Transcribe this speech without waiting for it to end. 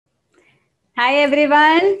Hi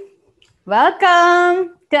everyone,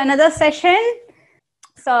 welcome to another session.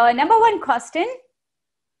 So number one question,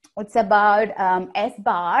 it's about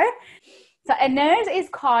SBAR. So a nurse is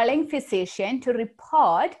calling physician to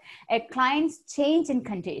report a client's change in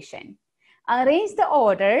condition. Arrange the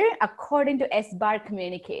order according to SBAR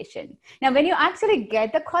communication. Now, when you actually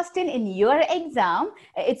get the question in your exam,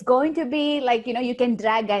 it's going to be like, you can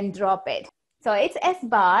drag and drop it. So it's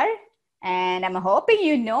SBAR. And I'm hoping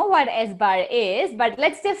you know what SBAR is, but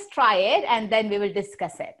let's just try it and then we will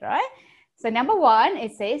discuss it, right? So number one,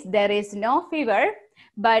 it says there is no fever,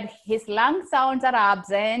 but his lung sounds are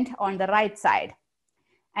absent on the right side.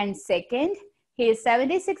 And second, he is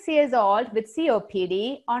 76 years old with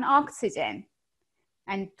COPD on oxygen.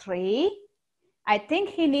 And three, I think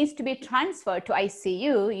he needs to be transferred to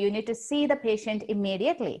ICU. You need to see the patient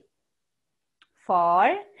immediately.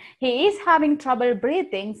 4, he is having trouble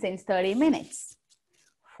breathing since 30 minutes.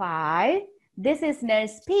 5, this is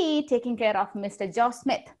nurse P taking care of Mr. Joe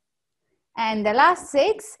Smith. And the last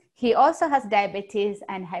 6, he also has diabetes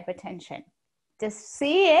and hypertension. Just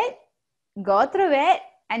see it, go through it,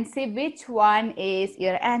 and see which one is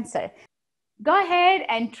your answer. Go ahead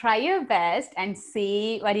and try your best and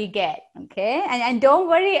see what you get, okay? And don't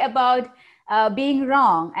worry about being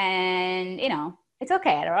wrong and, it's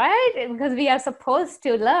okay, right? Because we are supposed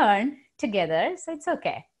to learn together, so it's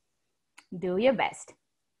okay. Do your best.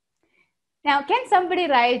 Now, can somebody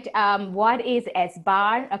write what is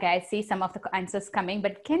SBAR? Okay, I see some of the answers coming,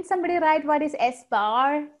 but can somebody write what is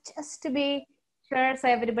SBAR? Just to be sure so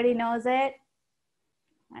everybody knows it.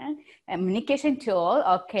 Communication tool,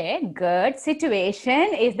 okay, good.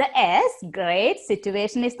 Situation is the S, great.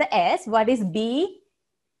 Situation is the S. What is B?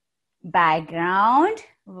 Background.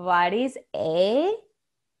 What is A?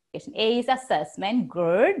 A is assessment.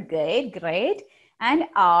 Good, great. And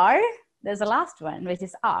R, there's the last one, which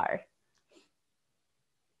is R.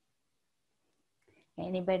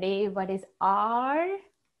 Anybody, what is R?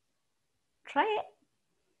 Try it.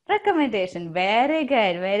 Recommendation. Very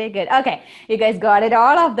good. Okay, you guys got it,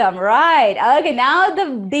 all of them, right? Okay, now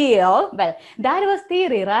the deal. Well, that was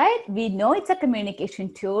theory, right? We know it's a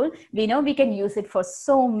communication tool. We know we can use it for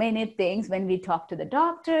so many things when we talk to the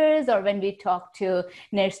doctors or when we talk to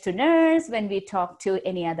nurse, when we talk to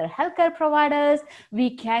any other healthcare providers,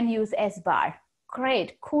 we can use SBAR.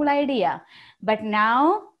 Great, cool idea. But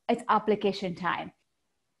now it's application time.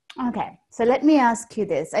 Okay, so let me ask you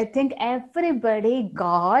this. I think everybody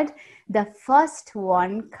got the first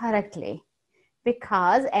one correctly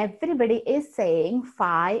because everybody is saying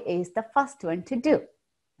 5 is the first one to do,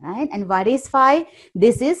 right? And what is 5?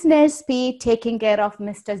 This is nurse P taking care of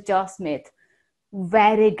Mr. Joe Smith.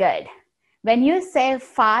 Very good. When you say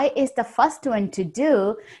 5 is the first one to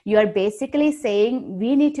do, you are basically saying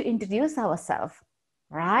we need to introduce ourselves.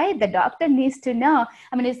 Right? The doctor needs to know.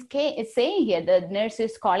 I mean, it's saying here, the nurse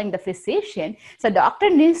is calling the physician. So doctor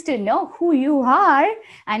needs to know who you are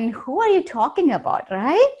and who are you talking about,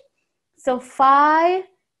 right? So 5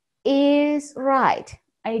 is right.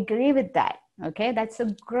 I agree with that. Okay, that's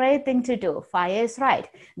a great thing to do. 5 is right.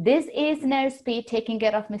 This is nurse P taking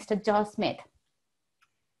care of Mr. Joe Smith.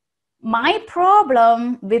 My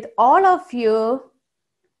problem with all of you,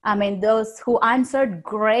 I mean, those who answered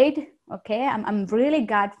great, okay, I'm really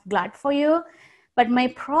glad for you. But my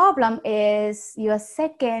problem is your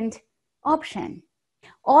second option.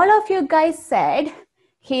 All of you guys said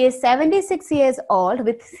he is 76 years old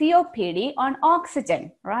with COPD on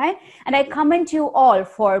oxygen, right? And I commend you all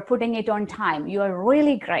for putting it on time. You are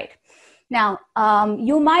really great. Now,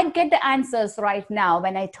 you might get the answers right now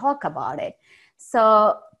when I talk about it.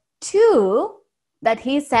 So 2, that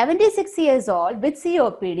he's 76 years old with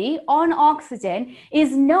COPD on oxygen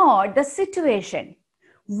is not the situation.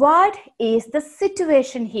 What is the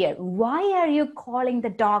situation here? Why are you calling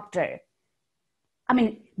the doctor? I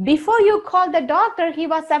mean, before you called the doctor, he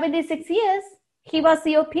was 76 years. He was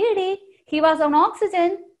COPD. He was on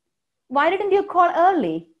oxygen. Why didn't you call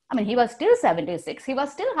early? I mean, he was still 76. He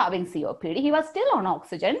was still having COPD. He was still on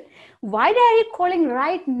oxygen. Why are you calling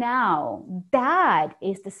right now? That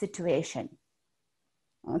is the situation.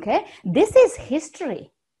 Okay, this is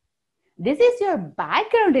history. This is your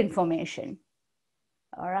background information.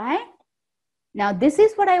 All right. Now, this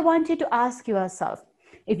is what I want you to ask yourself.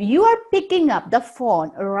 If you are picking up the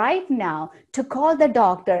phone right now to call the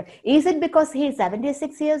doctor, is it because he is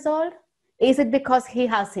 76 years old? Is it because he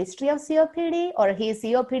has history of COPD or he is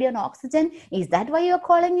COPD on oxygen? Is that why you're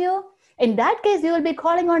calling you? In that case, you will be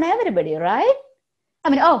calling on everybody, right?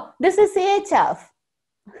 I mean, oh, this is CHF.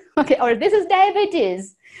 Okay, or this is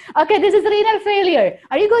diabetes. Okay, this is renal failure.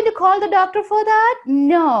 Are you going to call the doctor for that?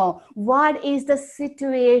 No. What is the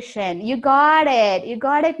situation? You got it. You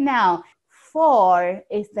got it now. 4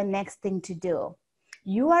 is the next thing to do.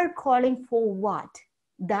 You are calling for what?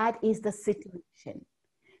 That is the situation.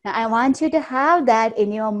 Now, I want you to have that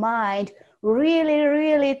in your mind really,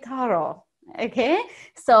 really thorough. Okay,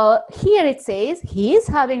 so here it says he is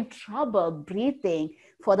having trouble breathing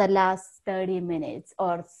for the last 30 minutes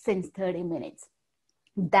or since 30 minutes.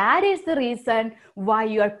 That is the reason why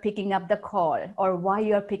you are picking up the call or why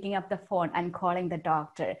you are picking up the phone and calling the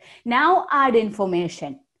doctor. Now add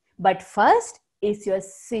information, but first is your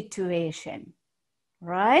situation.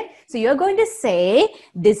 Right? So you're going to say,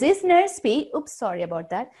 this is Nurse P. Oops, sorry about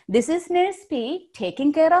that. This is Nurse P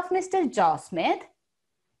taking care of Mr. Joe Smith.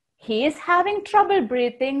 He is having trouble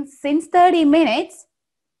breathing since 30 minutes.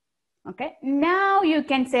 Okay. Now you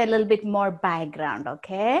can say a little bit more background.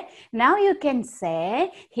 Okay. Now you can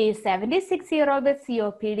say he's 76-year-old with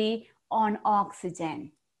COPD on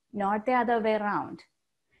oxygen, not the other way around.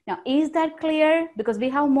 Now, is that clear? Because we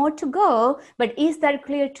have more to go, but is that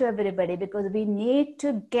clear to everybody? Because we need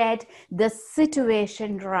to get the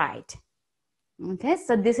situation right. Okay,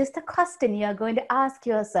 so this is the question you are going to ask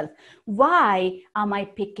yourself. Why am I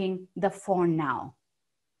picking the phone now?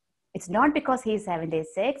 It's not because he's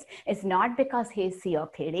 76. It's not because he's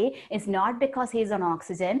COPD. It's not because he's on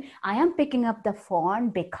oxygen. I am picking up the phone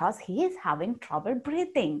because he is having trouble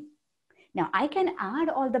breathing. Now, I can add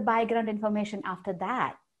all the background information after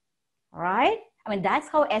that. Right? I mean, that's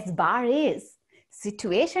how SBAR is.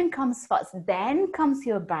 Situation comes first, then comes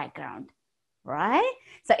your background, right?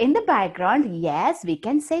 So in the background, yes, we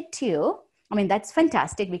can say 2. I mean, that's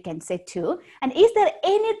fantastic. We can say 2. And is there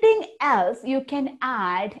anything else you can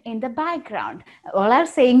add in the background? All are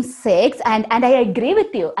saying 6, and I agree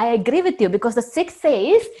with you. I agree with you because the 6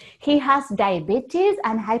 says he has diabetes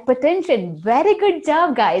and hypertension. Very good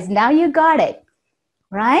job, guys. Now you got it.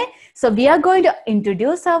 Right? So we are going to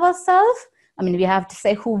introduce ourselves. I mean, we have to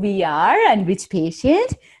say who we are and which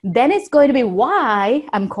patient. Then it's going to be why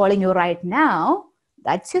I'm calling you right now.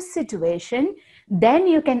 That's your situation. Then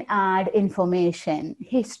you can add information,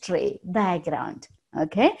 history, background.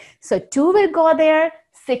 Okay? So 2 will go there,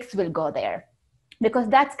 6 will go there. Because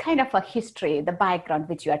that's kind of a history, the background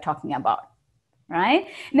which you are talking about. Right?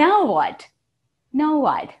 Now what? Now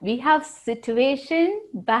what? We have situation,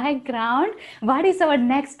 background. What is our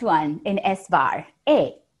next one in SBAR?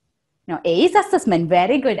 A. Now, A is assessment.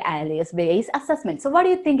 Very good, Alice. A is assessment. So what do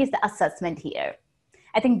you think is the assessment here?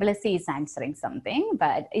 I think Blissy is answering something,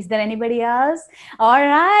 but is there anybody else? All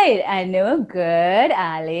right. Anu, good.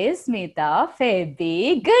 Alice, Smita,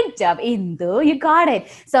 Feby, good job. Indu, you got it.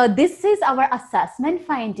 So this is our assessment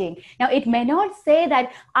finding. Now, it may not say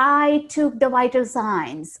that I took the vital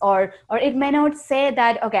signs, or it may not say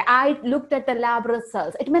that, okay, I looked at the lab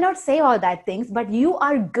results. It may not say all that things, but you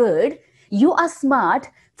are good. You are smart.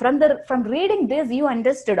 From reading this, you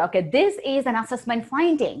understood, okay, this is an assessment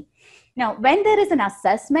finding. Now, when there is an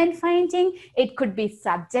assessment finding, it could be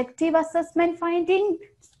subjective assessment finding,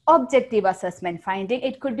 objective assessment finding.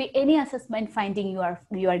 It could be any assessment finding you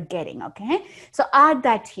are getting, okay? So add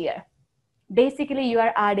that here. Basically, you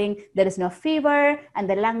are adding there is no fever and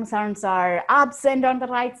the lung sounds are absent on the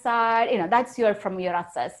right side. You know, that's from your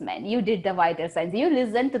assessment. You did the vital signs. You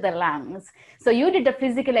listened to the lungs. So you did the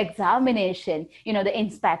physical examination, you know, the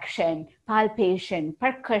inspection, palpation,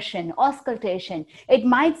 percussion, auscultation. It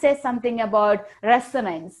might say something about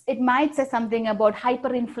resonance. It might say something about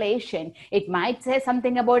hyperinflation. It might say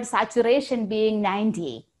something about saturation being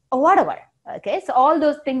 90 or whatever. Okay, so all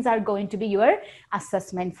those things are going to be your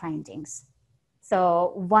assessment findings.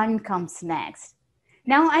 So 1 comes next.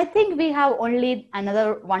 Now, I think we have only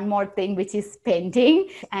one more thing, which is pending.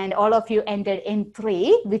 And all of you entered in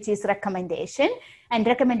 3, which is recommendation. And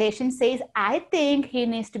recommendation says, I think he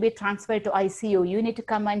needs to be transferred to ICU. You need to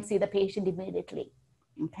come and see the patient immediately.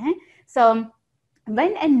 Okay. So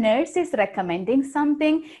when a nurse is recommending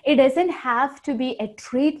something, it doesn't have to be a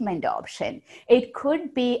treatment option. It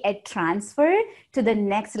could be a transfer to the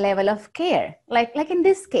next level of care. Like in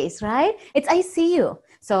this case, right? It's ICU.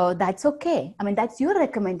 So that's okay. I mean, that's your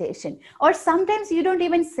recommendation. Or sometimes you don't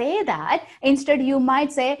even say that. Instead, you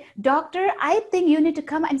might say, doctor, I think you need to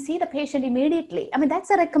come and see the patient immediately. I mean,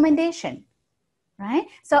 that's a recommendation. Right?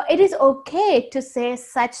 So it is okay to say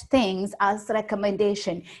such things as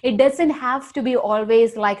recommendation. It doesn't have to be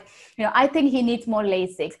always like, you know, I think he needs more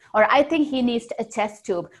Lasix, or I think he needs a chest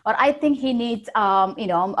tube, or I think he needs, a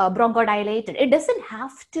bronchodilator. It doesn't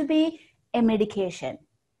have to be a medication.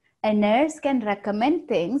 A nurse can recommend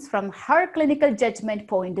things from her clinical judgment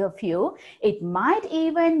point of view. It might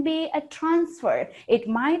even be a transfer. It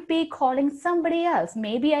might be calling somebody else.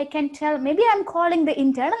 Maybe I'm calling the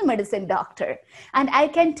internal medicine doctor, and I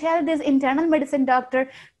can tell this internal medicine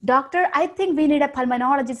doctor, I think we need a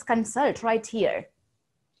pulmonologist consult right here.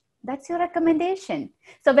 That's your recommendation.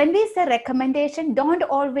 So when we say recommendation, don't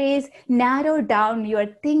always narrow down your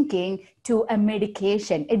thinking to a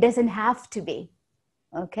medication. It doesn't have to be.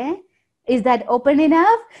 Okay, is that open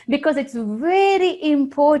enough? Because it's very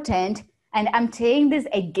important, and I'm saying this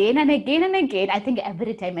again and again and again. I think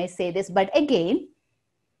every time I say this, but again,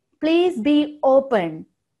 please be open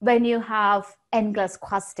when you have NCLEX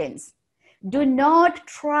questions. Do not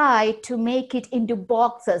try to make it into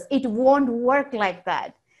boxes. It won't work like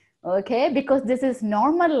that. Okay, because this is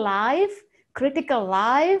normal life, critical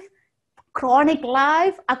life, chronic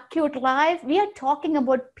life, acute life. We are talking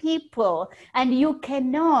about people, and you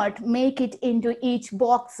cannot make it into each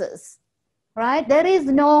boxes, right? There is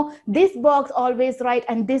no this box always right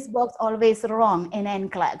and this box always wrong in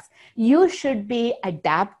NCLEX. You should be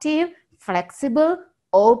adaptive, flexible,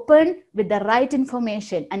 open with the right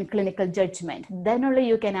information and clinical judgment. Then only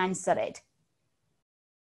you can answer it.